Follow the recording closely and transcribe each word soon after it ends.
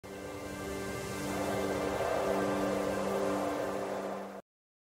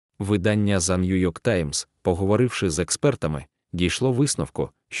Видання The New York Times, поговоривши з експертами, дійшло висновку,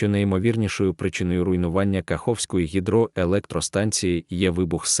 що найімовірнішою причиною руйнування Каховської гідроелектростанції є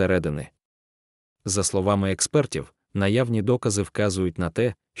вибух зсередини. За словами експертів, наявні докази вказують на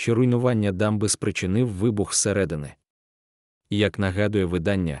те, що руйнування дамби спричинив вибух зсередини. Як нагадує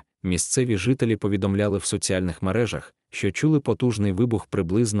видання, місцеві жителі повідомляли в соціальних мережах, що чули потужний вибух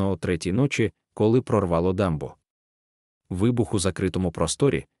приблизно о 3-й ночі, коли прорвало дамбу. Вибух у закритому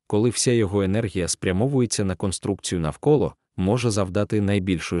просторі, коли вся його енергія спрямовується на конструкцію навколо, може завдати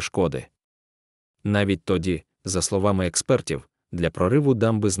найбільшої шкоди. Навіть тоді, за словами експертів, для прориву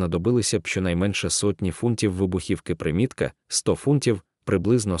дамби знадобилися б щонайменше сотні фунтів вибухівки. Примітка – 100 фунтів,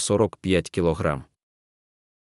 приблизно 45 кг.